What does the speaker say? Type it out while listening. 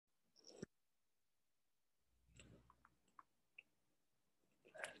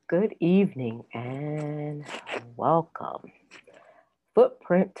Good evening and welcome.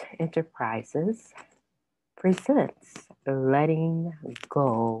 Footprint Enterprises presents Letting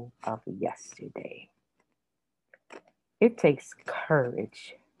Go of Yesterday. It takes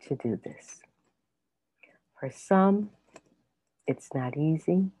courage to do this. For some, it's not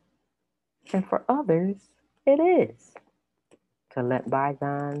easy, and for others, it is. To let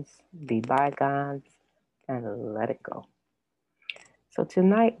bygones be bygones and let it go. So,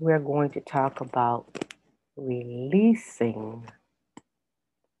 tonight we're going to talk about releasing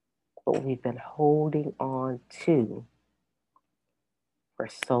what we've been holding on to for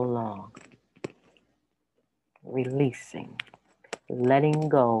so long. Releasing, letting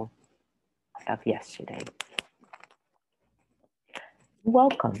go of yesterday.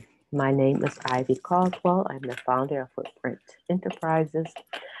 Welcome. My name is Ivy Caldwell. I'm the founder of Footprint Enterprises,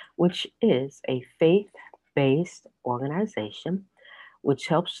 which is a faith based organization which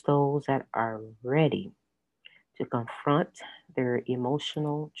helps those that are ready to confront their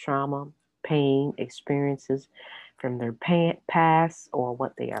emotional trauma, pain, experiences from their past or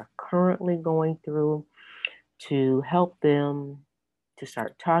what they are currently going through to help them to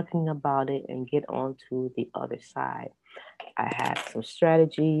start talking about it and get on to the other side. I have some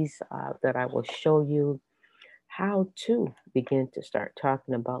strategies that I will show you how to begin to start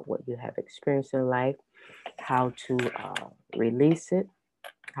talking about what you have experienced in life, how to release it,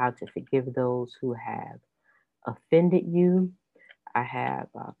 how to forgive those who have offended you. I have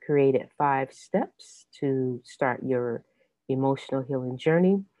created 5 steps to start your emotional healing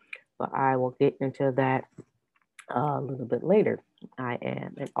journey, but I will get into that a little bit later. I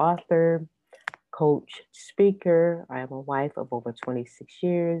am an author, coach, speaker. I am a wife of over 26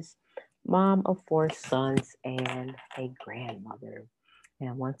 years, mom of 4 sons, and a grandmother.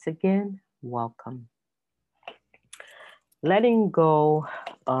 And once again, welcome. Letting go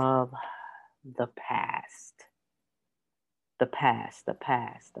of the past. The past, the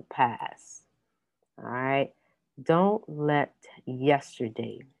past, the past. All right. Don't let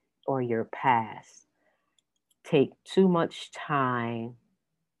yesterday or your past take too much time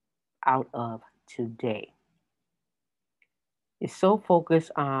out of today. You're so focused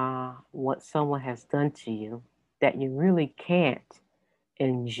on what someone has done to you that you really can't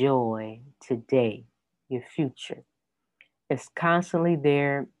enjoy today, your future. It's constantly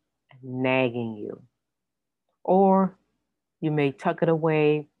there nagging you. Or you may tuck it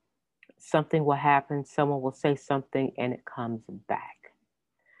away, something will happen, someone will say something, and it comes back.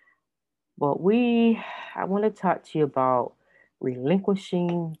 But I want to talk to you about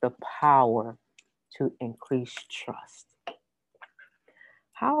relinquishing the power to increase trust.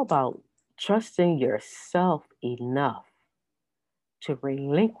 How about trusting yourself enough to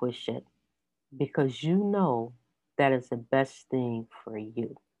relinquish it because you know that is the best thing for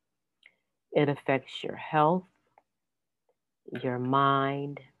you? It affects your health, your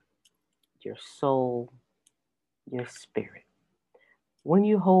mind, your soul, your spirit. When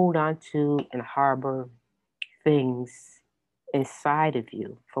you hold on to and harbor things inside of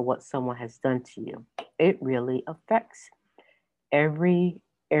you for what someone has done to you, it really affects every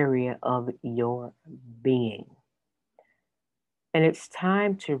area of your being. And it's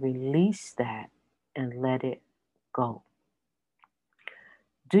time to release that and let it go.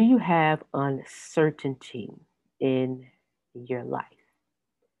 Do you have uncertainty in your life?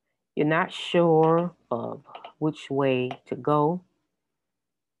 You're not sure of which way to go.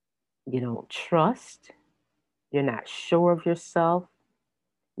 You don't trust. You're not sure of yourself.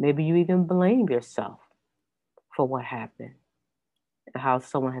 Maybe you even blame yourself for what happened and how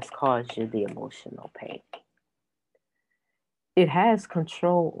someone has caused you the emotional pain. It has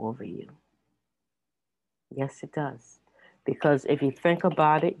control over you. Yes, it does. Because if you think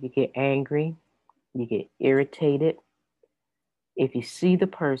about it, you get angry, you get irritated. If you see the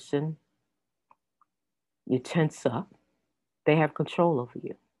person, you tense up. They have control over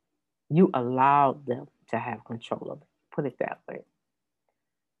you. You allowed them to have control of it. Put it that way.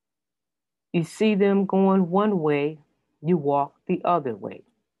 You see them going one way, you walk the other way.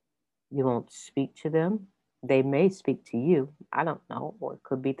 You won't speak to them. They may speak to you. I don't know, or it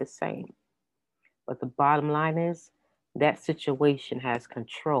could be the same. But the bottom line is that situation has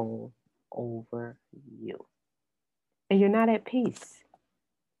control over you. And you're not at peace.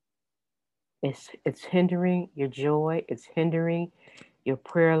 It's hindering your joy, it's hindering your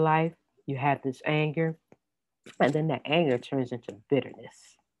prayer life. You have this anger, and then that anger turns into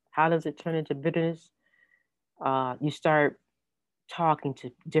bitterness. How does it turn into bitterness? You start talking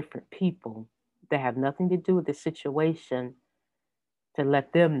to different people that have nothing to do with the situation to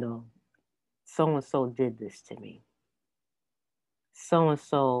let them know so and so did this to me. so and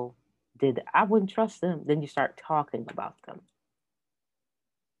so did, I wouldn't trust them. Then you start talking about them.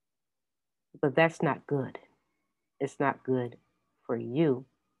 But that's not good. It's not good for you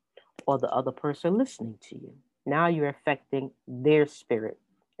or the other person listening to you. Now you're affecting their spirit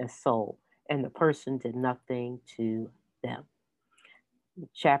and soul, and the person did nothing to them.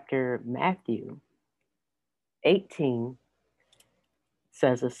 Chapter Matthew 18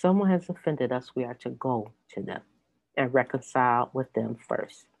 says, if someone has offended us, we are to go to them and reconcile with them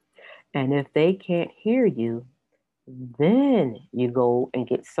first. And if they can't hear you, then you go and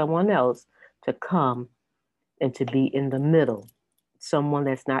get someone else to come and to be in the middle. Someone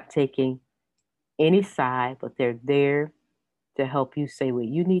that's not taking any side, but they're there to help you say what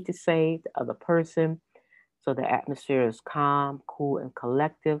you need to say, the other person, so the atmosphere is calm, cool, and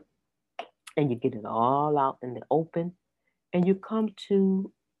collective, and you get it all out in the open, and you come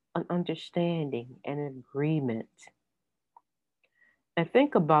to an understanding and an agreement. And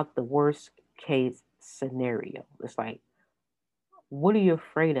think about the worst case scenario. It's like, what are you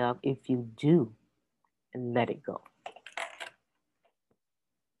afraid of if you do and let it go?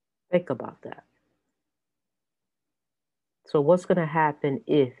 Think about that. So, what's going to happen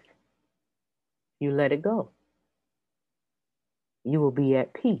if you let it go? You will be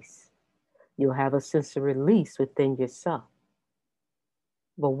at peace. You'll have a sense of release within yourself.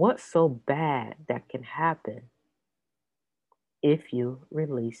 But what's so bad that can happen if you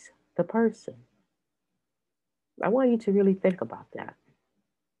release the person? I want you to really think about that.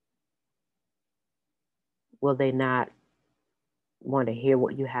 Will they not want to hear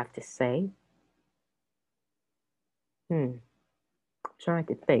what you have to say? I'm trying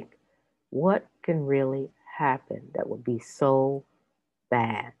to think. What can really happen that would be so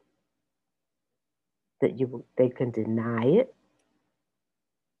bad that they can deny it?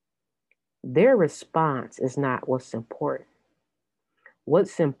 Their response is not what's important.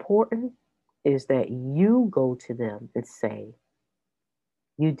 What's important is that you go to them and say,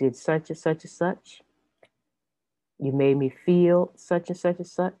 you did such and such and such. You made me feel such and such and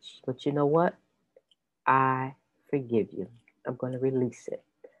such. But you know what? I forgive you. I'm going to release it.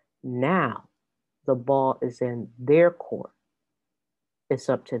 Now the ball is in their court. It's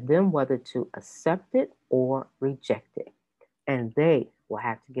up to them whether to accept it or reject it. And they will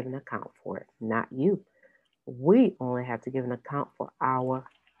have to give an account for it, not you. We only have to give an account for our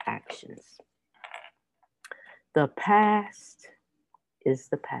actions. The past is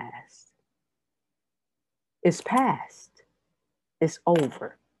the past. It's past. It's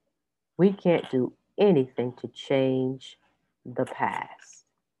over. We can't do anything to change the past.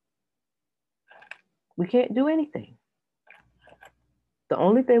 We can't do anything. The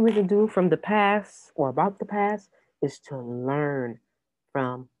only thing we can do from the past or about the past is to learn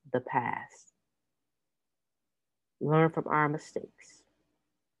from the past. Learn from our mistakes.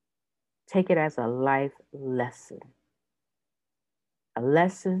 Take it as a life lesson. A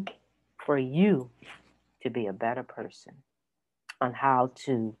lesson for you to be a better person on how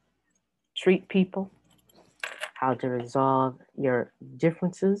to treat people, how to resolve your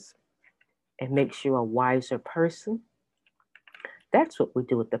differences, and makes you a wiser person. That's what we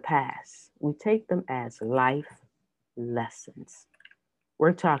do with the past. We take them as life lessons.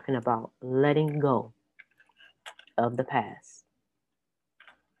 We're talking about letting go of the past.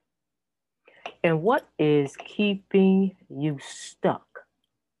 And what is keeping you stuck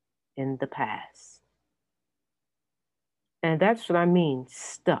in the past? And that's what I mean,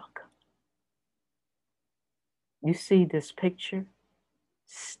 stuck. You see this picture?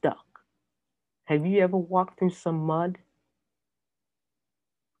 Stuck. Have you ever walked through some mud?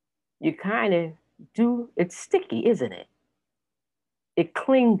 You kind of do, it's sticky, isn't it? It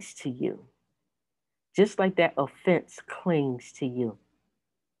clings to you, just like that offense clings to you.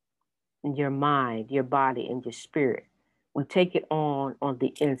 In your mind, your body, and your spirit. We take it on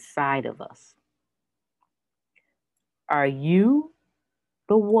the inside of us. Are you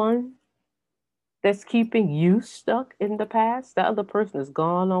the one that's keeping you stuck in the past? The other person has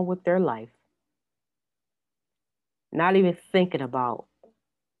gone on with their life, not even thinking about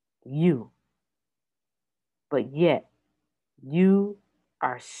you. But yet, you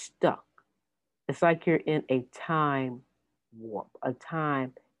are stuck. It's like you're in a time warp, a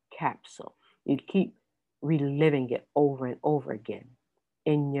time capsule. You keep reliving it over and over again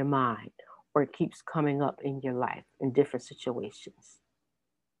in your mind, or it keeps coming up in your life in different situations.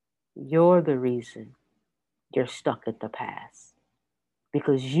 You're the reason you're stuck in the past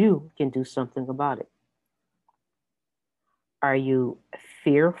because you can do something about it. Are you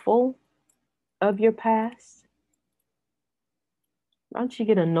fearful of your past? Why don't you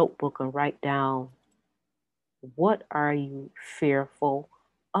get a notebook and write down What are you fearful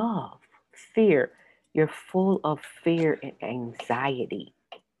of? Fear. You're full of fear and anxiety.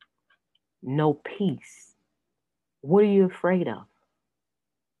 No peace. What are you afraid of?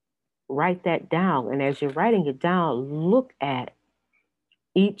 Write that down. And as you're writing it down, look at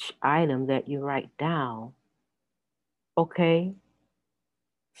each item that you write down. Okay?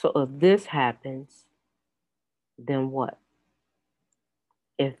 So if this happens, then what?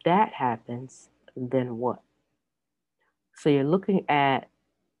 If that happens, then what? So you're looking at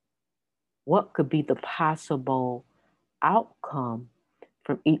what could be the possible outcome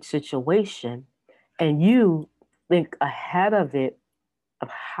from each situation, and you think ahead of it of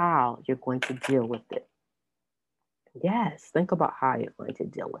how you're going to deal with it. Yes, think about how you're going to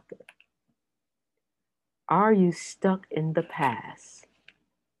deal with it. Are you stuck in the past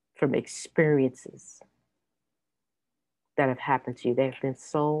from experiences that have happened to you? They have been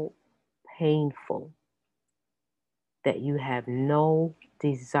so painful that you have no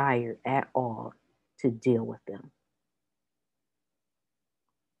desire at all to deal with them.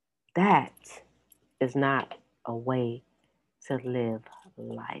 That is not a way to live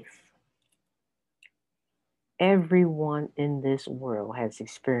life. Everyone in this world has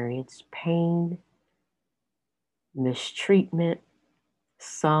experienced pain, mistreatment,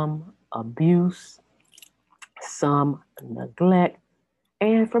 some abuse, some neglect,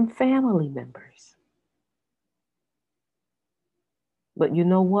 and from family members. But you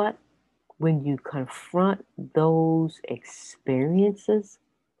know what? When you confront those experiences,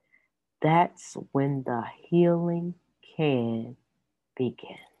 that's when the healing can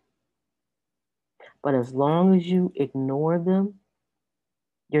begin. But as long as you ignore them,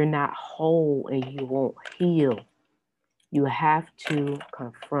 you're not whole and you won't heal. You have to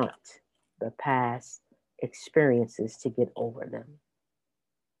confront the past experiences to get over them.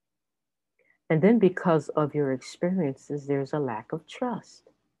 And then, because of your experiences, there's a lack of trust.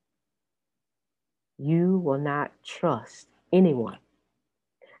 You will not trust anyone.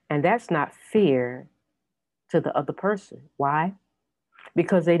 And that's not fear to the other person. Why?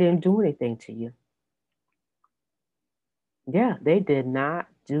 Because they didn't do anything to you. Yeah, they did not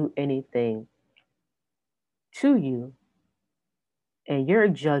do anything to you, and you're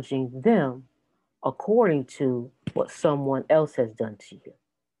judging them according to what someone else has done to you.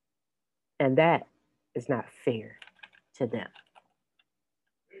 And that is not fair to them.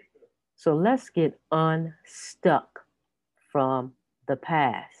 So let's get unstuck from the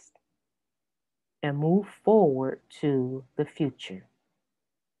past and move forward to the future.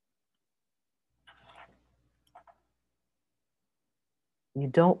 You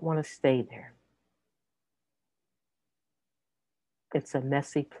don't want to stay there. It's a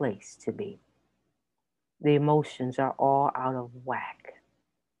messy place to be. The emotions are all out of whack.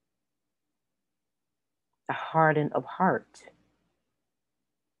 A harden of heart.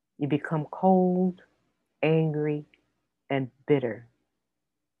 You become cold, angry, and bitter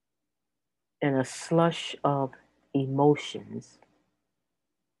in a slush of emotions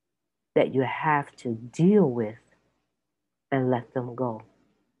that you have to deal with and let them go.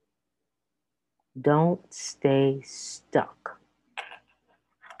 Don't stay stuck.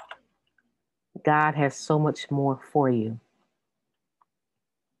 God has so much more for you.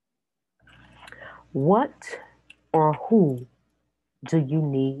 What or who do you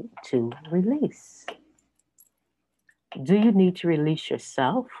need to release? Do you need to release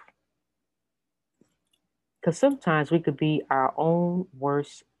yourself? Because sometimes we could be our own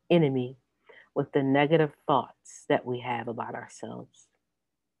worst enemy with the negative thoughts that we have about ourselves.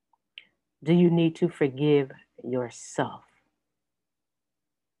 Do you need to forgive yourself?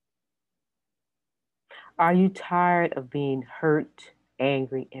 Are you tired of being hurt,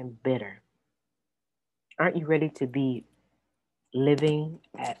 angry, and bitter? Aren't you ready to be living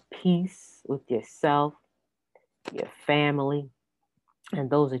at peace with yourself, your family, and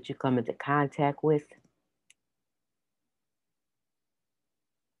those that you come into contact with?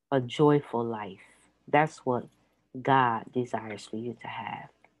 A joyful life. That's what God desires for you to have.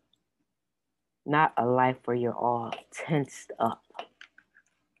 Not a life where you're all tensed up.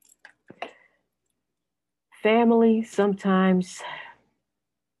 Family, sometimes,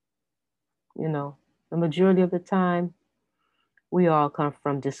 the majority of the time, we all come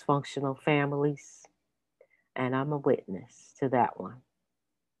from dysfunctional families, and I'm a witness to that one.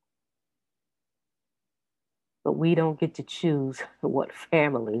 But we don't get to choose what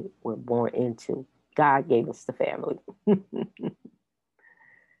family we're born into. God gave us the family.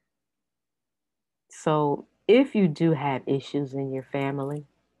 So if you do have issues in your family,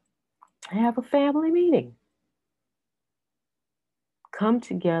 have a family meeting. Come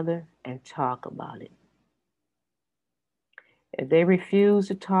together and talk about it. If they refuse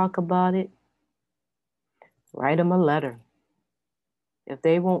to talk about it, write them a letter. If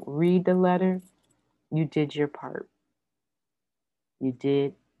they won't read the letter, you did your part. You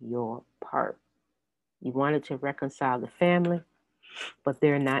did your part. You wanted to reconcile the family, but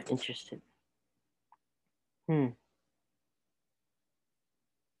they're not interested.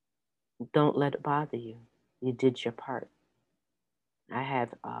 Don't let it bother you. You did your part. I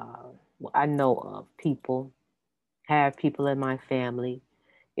know of people, have people in my family,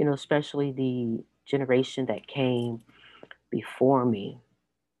 especially the generation that came before me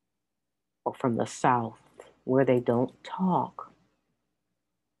or from the South, where they don't talk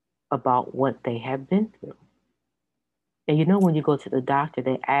about what they have been through. And when you go to the doctor,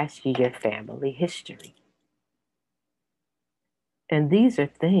 they ask you your family history. And these are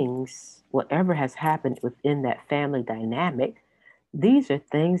things, whatever has happened within that family dynamic, these are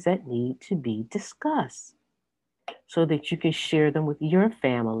things that need to be discussed so that you can share them with your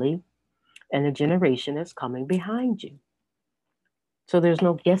family and the generation that's coming behind you. So there's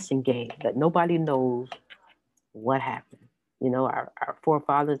no guessing game, that nobody knows what happened. Our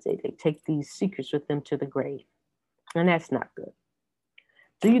forefathers, they take these secrets with them to the grave. And that's not good.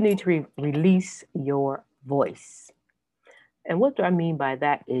 So you need to release your voice. And what do I mean by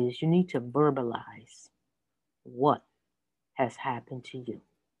that is you need to verbalize what has happened to you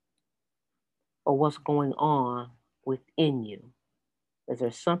or what's going on within you. Is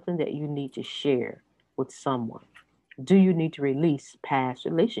there something that you need to share with someone? Do you need to release past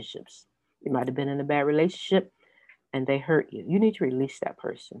relationships? You might have been in a bad relationship and they hurt you. You need to release that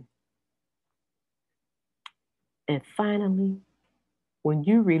person. And finally, when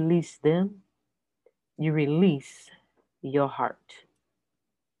you release them, you release your heart.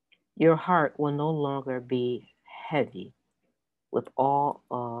 Your heart will no longer be heavy with all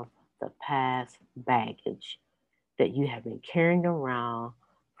of the past baggage that you have been carrying around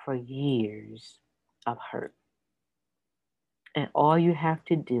for years of hurt. And all you have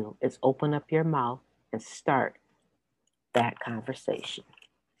to do is open up your mouth and start that conversation.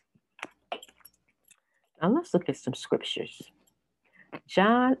 Now let's look at some scriptures.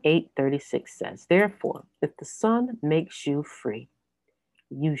 John 8:36 says, "Therefore, if the Son makes you free,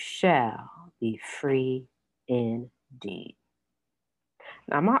 you shall be free indeed."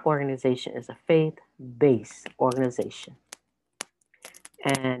 Now, my organization is a faith-based organization.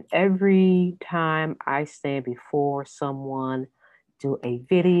 And every time I stand before someone, do a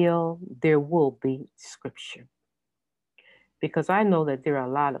video, there will be scripture. Because I know that there are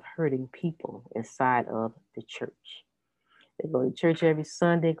a lot of hurting people inside of the church. They go to church every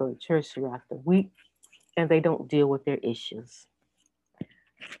Sunday, go to church throughout the week, and they don't deal with their issues.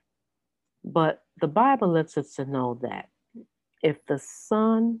 But the Bible lets us to know that if the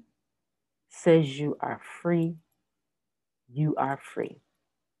Son says you are free, you are free.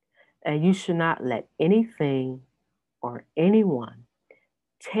 And you should not let anything or anyone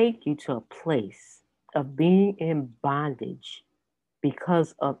take you to a place of being in bondage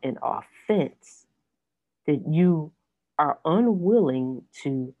because of an offense that you are unwilling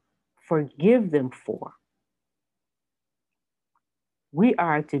to forgive them for. We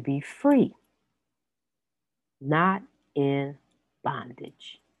are to be free, not in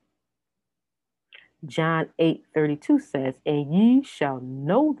bondage. John 8:32 says, "And ye shall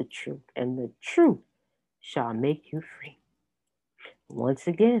know the truth, and the truth shall make you free." Once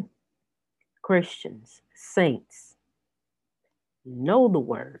again, Christians, saints, know the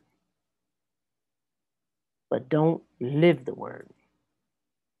word, but don't live the word.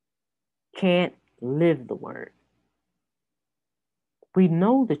 Can't live the word. We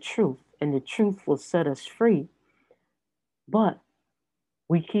know the truth, and the truth will set us free, but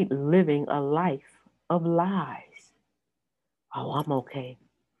we keep living a life of lies. Oh, I'm okay.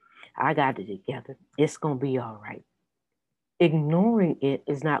 I got it together. It's going to be all right. Ignoring it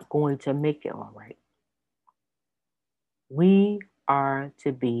is not going to make it all right. We are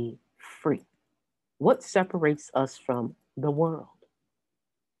to be free. What separates us from the world?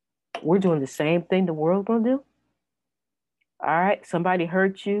 We're doing the same thing the world gonna do. All right, somebody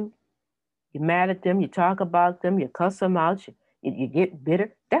hurt you, you're mad at them, you talk about them, you cuss them out, you get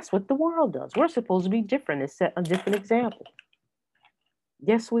bitter. That's what the world does. We're supposed to be different and set a different example.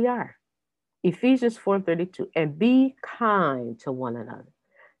 Yes, we are. Ephesians 4:32, "And be kind to one another,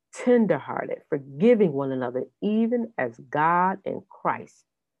 tenderhearted, forgiving one another, even as God in Christ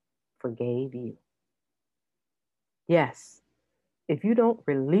forgave you." Yes, if you don't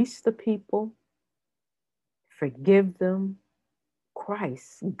release the people, forgive them,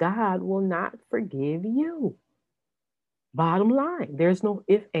 Christ, God will not forgive you. Bottom line, there's no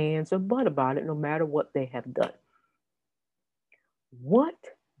if, ands, or but about it, no matter what they have done. What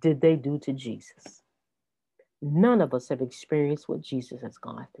did they do to Jesus? None of us have experienced what Jesus has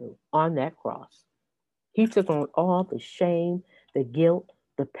gone through on that cross. He took on all the shame, the guilt,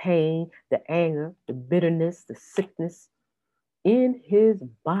 the pain, the anger, the bitterness, the sickness in his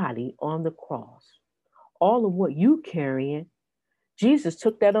body on the cross. All of what you carrying, Jesus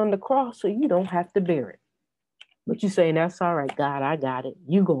took that on the cross so you don't have to bear it. But you saying, that's all right, God, I got it.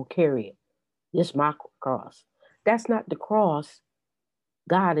 You gonna carry it. It's my cross. That's not the cross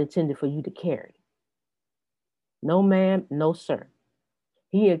God intended for you to carry. No, ma'am, no, sir.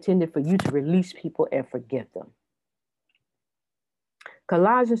 He intended for you to release people and forgive them.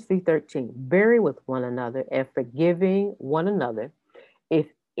 Colossians 3:13, bearing with one another and forgiving one another. If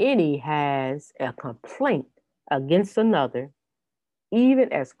any has a complaint against another,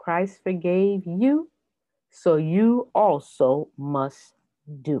 even as Christ forgave you, so you also must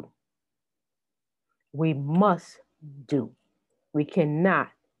do. We must do. We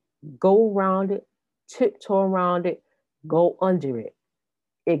cannot go around it, tiptoe around it, go under it,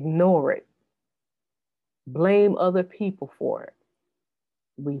 ignore it, blame other people for it.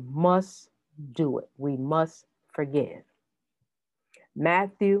 We must do it. We must forgive.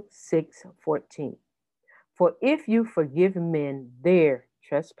 Matthew 6:14. For if you forgive men their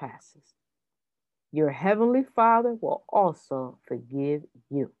trespasses, your heavenly Father will also forgive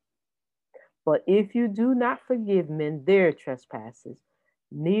you. But if you do not forgive men their trespasses,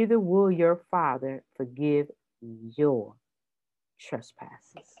 neither will your Father forgive your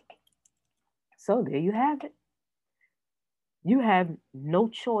trespasses. So there you have it. You have no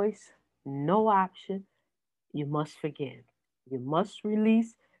choice, no option. You must forgive. You must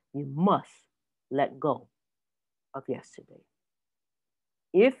release. You must let go of yesterday.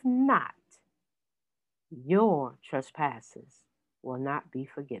 If not, your trespasses will not be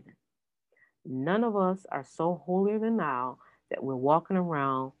forgiven. None of us are so holier than thou that we're walking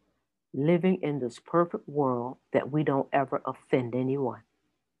around living in this perfect world that we don't ever offend anyone.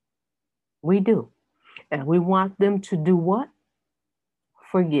 We do. And we want them to do what?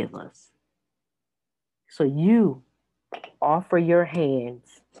 Forgive us. So you offer your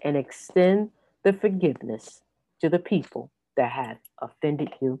hands and extend the forgiveness to the people that have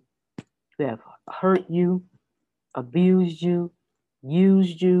offended you, who have hurt you, abused you,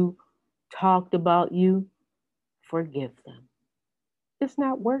 used you, talked about you. Forgive them. It's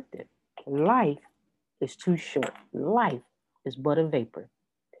not worth it. Life is too short. Life is but a vapor.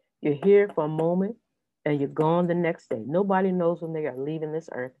 You're here for a moment and you're gone the next day. Nobody knows when they are leaving this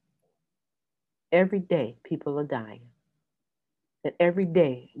earth. Every day, people are dying. And every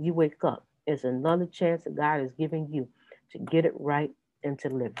day you wake up is another chance that God is giving you to get it right and to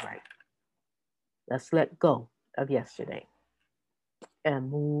live right. Let's let go of yesterday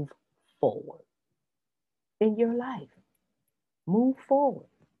and move forward in your life. Move forward.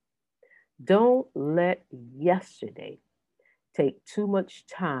 Don't let yesterday take too much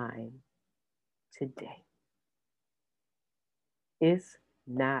time today. It's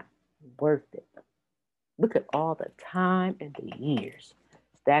not worth it. Look at all the time and the years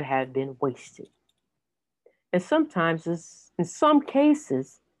that have been wasted. And sometimes, in some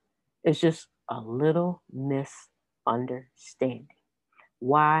cases, it's just a little misunderstanding.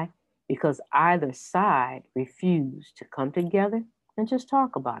 Why? Because either side refused to come together and just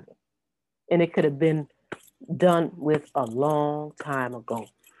talk about it. And it could have been done with a long time ago.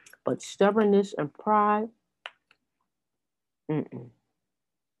 But stubbornness and pride,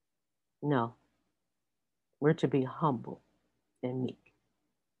 no. We're to be humble and meek.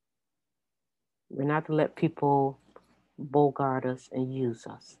 We're not to let people bogart us and use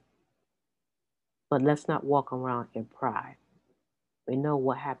us. But let's not walk around in pride. We know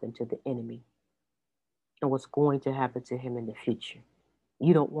what happened to the enemy and what's going to happen to him in the future.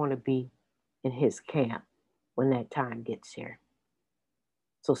 You don't want to be in his camp when that time gets here.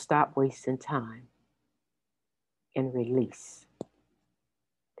 So stop wasting time and release.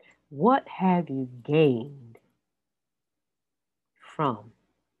 What have you gained from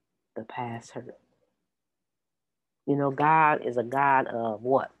the past hurt? You know, God is a God of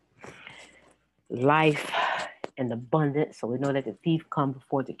what? Life and abundance. So we know that the thief come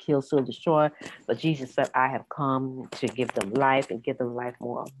before to kill, steal, destroy. But Jesus said, I have come to give them life and give them life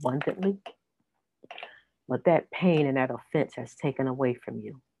more abundantly. But that pain and that offense has taken away from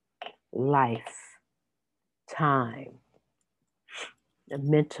you life, time, the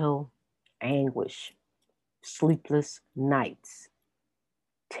mental anguish, sleepless nights,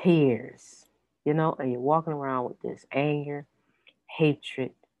 tears, and you're walking around with this anger,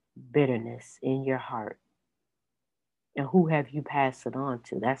 hatred, bitterness in your heart. And who have you passed it on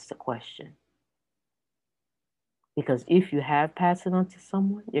to? That's the question. Because if you have passed it on to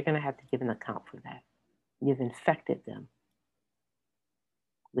someone, you're going to have to give an account for that. You've infected them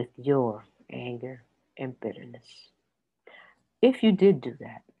with your anger and bitterness. If you did do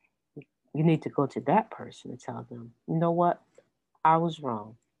that, you need to go to that person and tell them, you know what? I was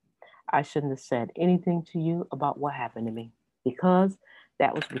wrong. I shouldn't have said anything to you about what happened to me because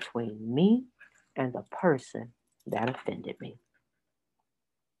that was between me and the person that offended me.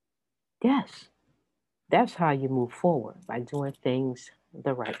 Yes, that's how you move forward, by doing things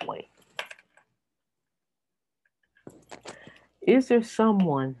the right way. Is there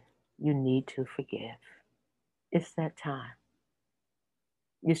someone you need to forgive? It's that time.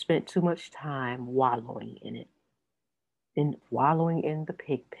 You spent too much time wallowing in it, wallowing in the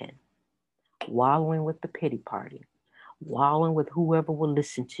pig pen, wallowing with the pity party, wallowing with whoever will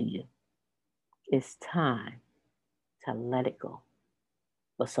listen to you. It's time to let it go.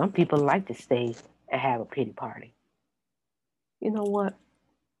 But some people like to stay and have a pity party. You know what?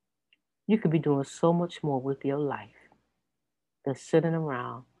 You could be doing so much more with your life than sitting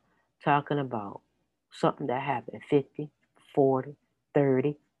around talking about something that happened 50, 40,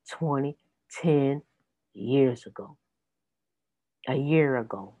 30, 20, 10 years ago, a year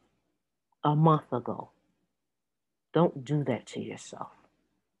ago, a month ago. Don't do that to yourself.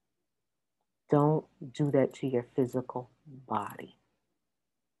 Don't do that to your physical body.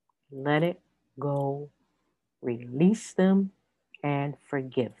 Let it go, release them, and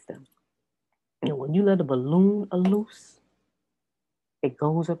forgive them. And when you let a balloon loose, it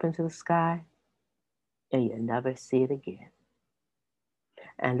goes up into the sky and you never see it again.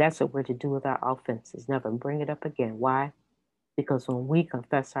 And that's what we're to do with our offenses. Never bring it up again. Why? Because when we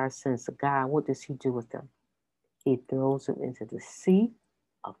confess our sins to God, what does He do with them? He throws them into the sea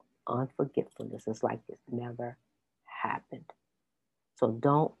of unforgetfulness. It's like it never happened. So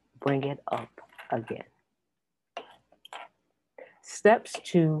don't bring it up again. Steps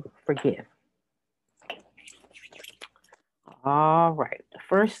to forgive. All right. The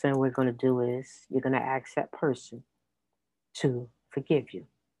first thing we're going to do is you're going to ask that person to forgive you.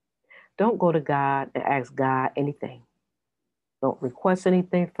 Don't go to God and ask God anything. Don't request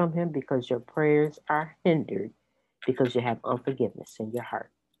anything from Him because your prayers are hindered because you have unforgiveness in your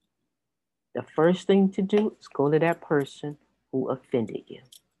heart. The first thing to do is go to that person who offended you.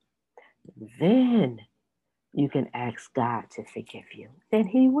 Then you can ask God to forgive you. And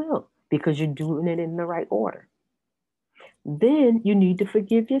He will because you're doing it in the right order. Then you need to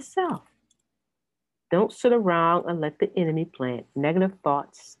forgive yourself. Don't sit around and let the enemy plant negative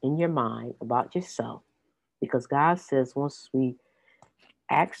thoughts in your mind about yourself because God says once we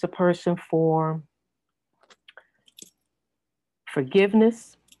ask a person for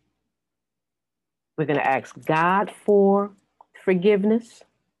forgiveness, we're going to ask God for forgiveness.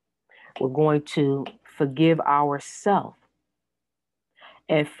 We're going to forgive ourselves.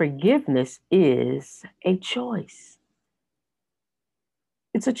 And forgiveness is a choice.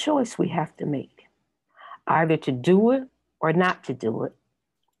 It's a choice we have to make, either to do it or not to do it.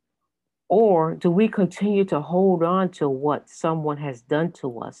 Or do we continue to hold on to what someone has done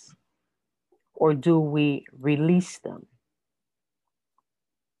to us? Or do we release them?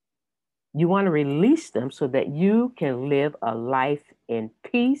 You want to release them so that you can live a life in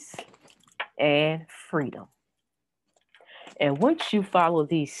peace and freedom. And once you follow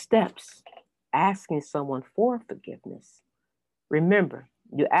these steps, asking someone for forgiveness, remember,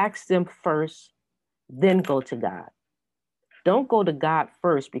 you ask them first, then go to God. Don't go to God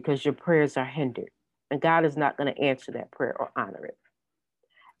first because your prayers are hindered, and God is not going to answer that prayer or honor it.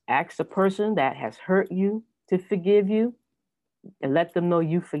 Ask the person that has hurt you to forgive you and let them know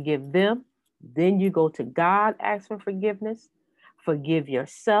you forgive them. Then you go to God, ask for forgiveness, forgive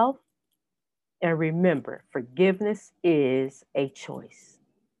yourself, and remember, forgiveness is a choice.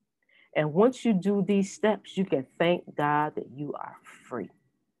 And once you do these steps, you can thank God that you are free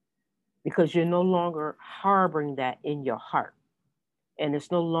because you're no longer harboring that in your heart. And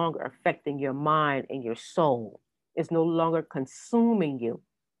it's no longer affecting your mind and your soul. It's no longer consuming you.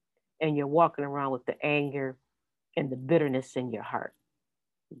 And you're walking around with the anger and the bitterness in your heart.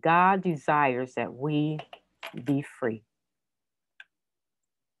 God desires that we be free.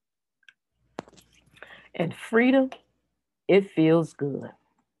 And freedom, it feels good.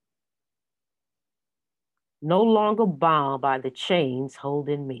 No longer bound by the chains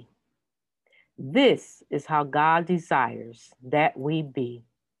holding me. This is how God desires that we be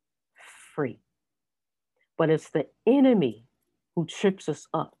free. But it's the enemy who trips us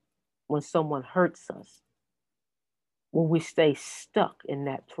up when someone hurts us, when we stay stuck in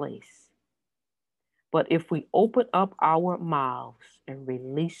that place. But if we open up our mouths and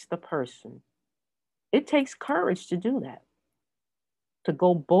release the person, It takes courage to do that, to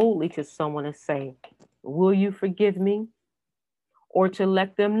go boldly to someone and say, will you forgive me? Or to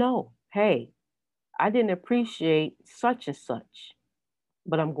let them know, hey, I didn't appreciate such and such,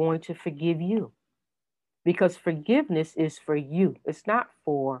 but I'm going to forgive you. Because forgiveness is for you, it's not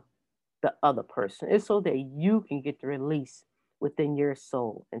for the other person. It's so that you can get the release within your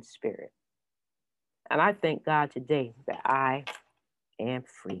soul and spirit. And I thank God today that I am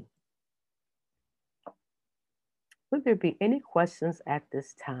free. Would there be any questions at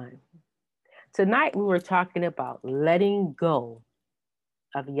this time? Tonight we were talking about letting go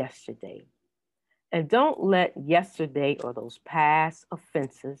of yesterday. And don't let yesterday or those past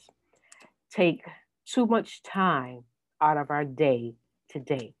offenses take too much time out of our day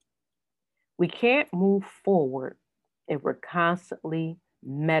today. We can't move forward if we're constantly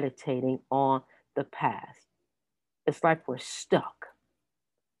meditating on the past. It's like we're stuck.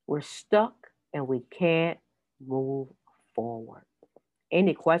 We're stuck and we can't move forward.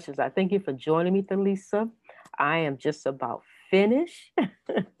 Any questions? I thank you for joining me, Thalisa. I am just about finished.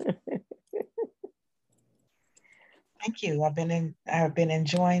 Thank you. I've been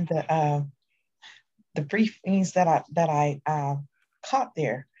enjoying the briefings that I caught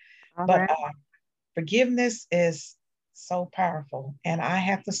there. All But right. forgiveness is so powerful, and I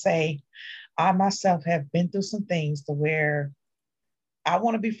have to say, I myself have been through some things to where I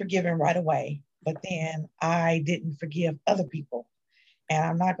want to be forgiven right away, but then I didn't forgive other people, and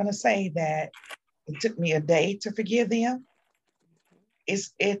I'm not going to say that it took me a day to forgive them.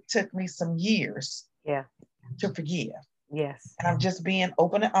 It took me some years Yeah. to forgive, Yes. and I'm just being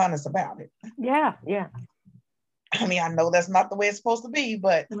open and honest about it. Yeah. Yeah. I mean, I know that's not the way it's supposed to be,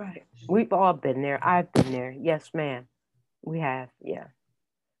 but Right. We've all been there. I've been there. Yes, ma'am. We have. Yeah.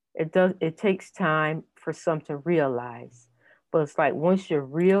 It does. It takes time for some to realize, but it's like once you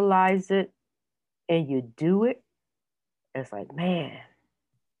realize it and you do it, it's like, man,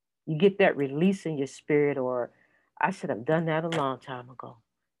 you get that release in your spirit, or I should have done that a long time ago.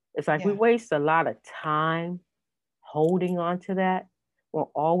 It's like we yeah, waste a lot of time holding on to that. Well,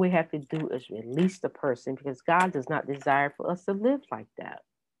 all we have to do is release the person because God does not desire for us to live like that.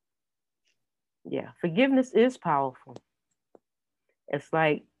 Yeah, forgiveness is powerful. It's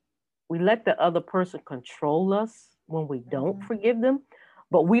like we let the other person control us when we don't mhm, forgive them,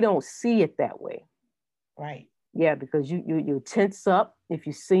 but we don't see it that way. right. Yeah, because you tense up if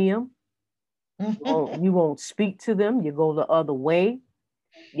you see them. You won't speak to them. You go the other way.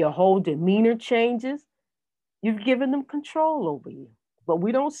 Your whole demeanor changes. You've given them control over you. But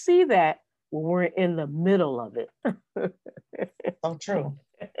we don't see that when we're in the middle of it. So true.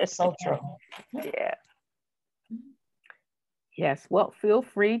 So true. Yeah. Yes. Well, feel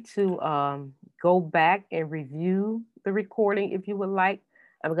free to go back and review the recording if you would like.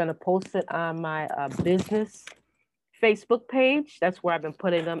 I'm going to post it on my business Facebook page. That's where I've been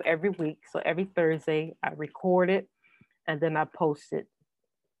putting them every week. So every Thursday, I record it and then I post it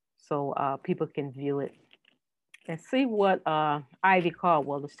so people can view it and see what Ivy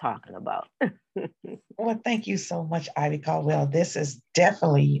Caldwell is talking about. Well, thank you so much, Ivy Caldwell. This is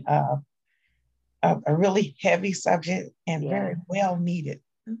definitely a really heavy subject and Yeah. very well needed.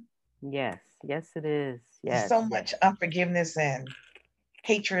 Yes. Yes, it is. There's Yes. so Yes. much unforgiveness and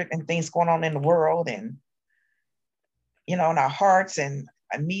hatred and things going on in the world and, in our hearts and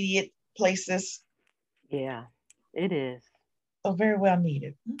immediate places. Yeah, it is. So very well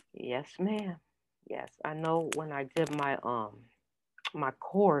needed. Yes, ma'am. Yes, I know when I did my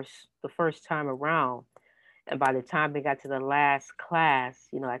course the first time around, and by the time we got to the last class,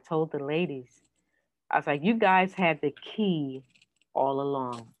 I told the ladies, I was like, you guys had the key all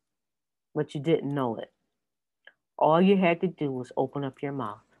along, but you didn't know it. All you had to do was open up your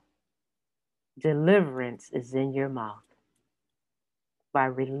mouth. Deliverance is in your mouth by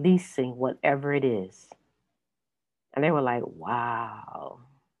releasing whatever it is. And they were like, wow.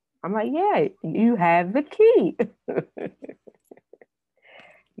 I'm like, yeah, you have the key.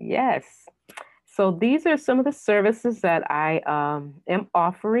 Yes. So these are some of the services that I am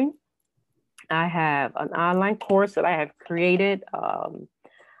offering. I have an online course that I have created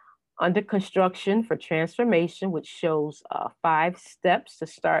under construction for transformation, which shows 5 steps to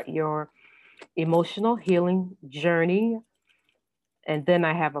start your emotional healing journey. And then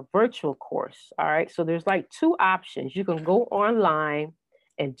I have a virtual course. All right. So there's like 2 options. You can go online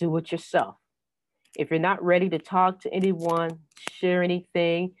and do it yourself. If you're not ready to talk to anyone, share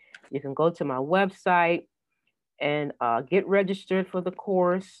anything, you can go to my website and get registered for the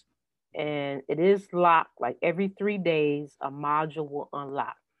course. And it is locked, like every 3 days, a module will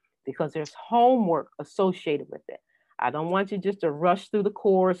unlock because there's homework associated with it. I don't want you just to rush through the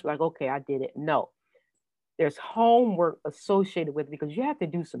course like, okay, I did it. No, There's homework associated with it because you have to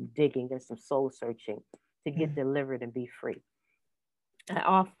do some digging and some soul searching to get Mm. delivered and be free. I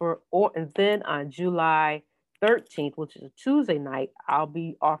offer, or and then on July 13th, which is a Tuesday night, I'll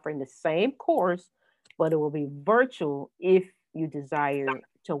be offering the same course, but it will be virtual if you desire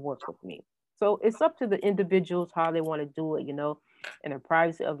to work with me. So it's up to the individuals how they want to do it, in the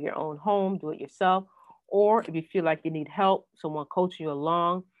privacy of your own home, do it yourself. Or if you feel like you need help, someone coaching you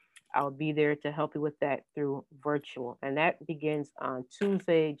along, I'll be there to help you with that through virtual. And that begins on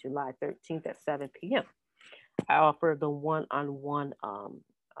Tuesday, July 13th at 7 p.m. I offer the one-on-one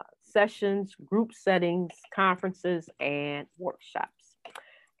sessions, group settings, conferences, and workshops.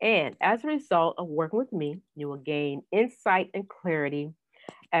 And as a result of working with me, you will gain insight and clarity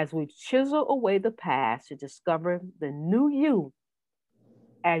as we chisel away the past to discover the new you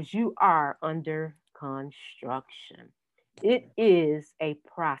as you are under construction. It is a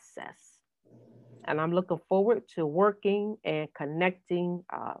process. And I'm looking forward to working and connecting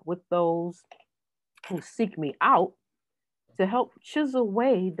with those who seek me out to help chisel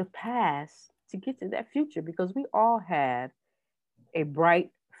away the past to get to that future because we all have a bright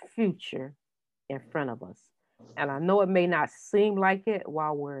future in front of us. And I know it may not seem like it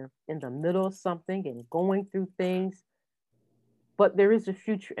while we're in the middle of something and going through things, but there is a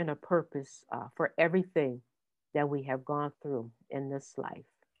future and a purpose for everything that we have gone through in this life.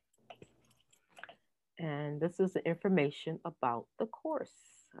 And this is the information about the course.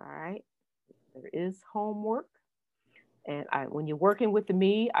 All right. There is homework. And when you're working with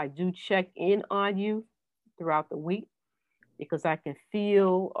me, I do check in on you throughout the week because I can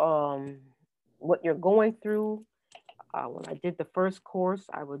feel what you're going through. When I did the first course,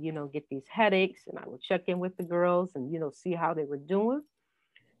 I would, get these headaches and I would check in with the girls and, see how they were doing.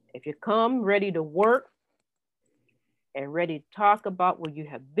 If you come ready to work and ready to talk about what you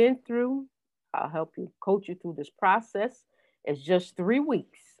have been through, I'll help you coach you through this process. It's just 3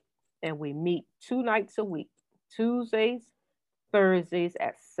 weeks and we meet 2 nights a week, Tuesdays, Thursdays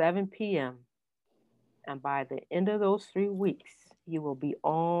at 7 p.m. And by the end of those 3 weeks, you will be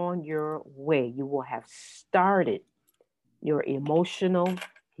on your way. You will have started your emotional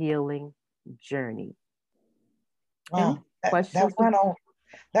healing journey. Wow, Questions?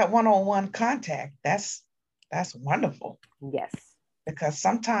 that one-on-one contact, that's wonderful. Yes. Because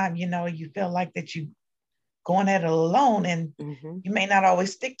sometimes, you feel like that you going at it alone and Mm-hmm. you may not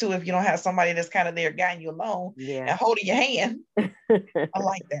always stick to it if you don't have somebody that's kind of there guiding you along and holding your hand. I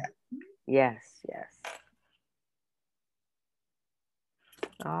like that. Yes, yes.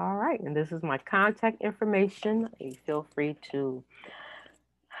 All right. And this is my contact information. You feel free to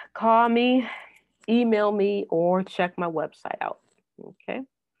call me, email me, or check my website out. Okay.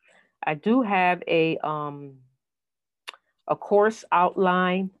 I do have a course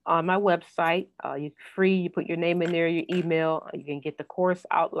outline on my website. You free. You put your name in there, your email. You can get the course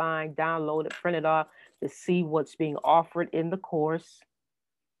outline, download it, print it off to see what's being offered in the course.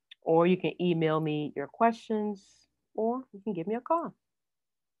 Or you can email me your questions, or you can give me a call.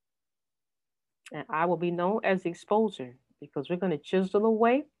 And I will be known as the exposer because we're going to chisel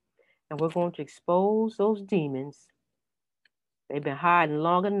away and we're going to expose those demons. They've been hiding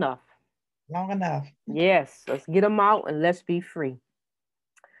long enough. Long enough. Yes, let's get them out and let's be free.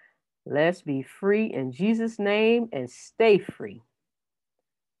 Let's be free in Jesus' name and stay free.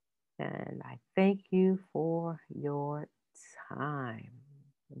 And I thank you for your time.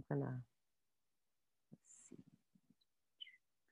 I'm going to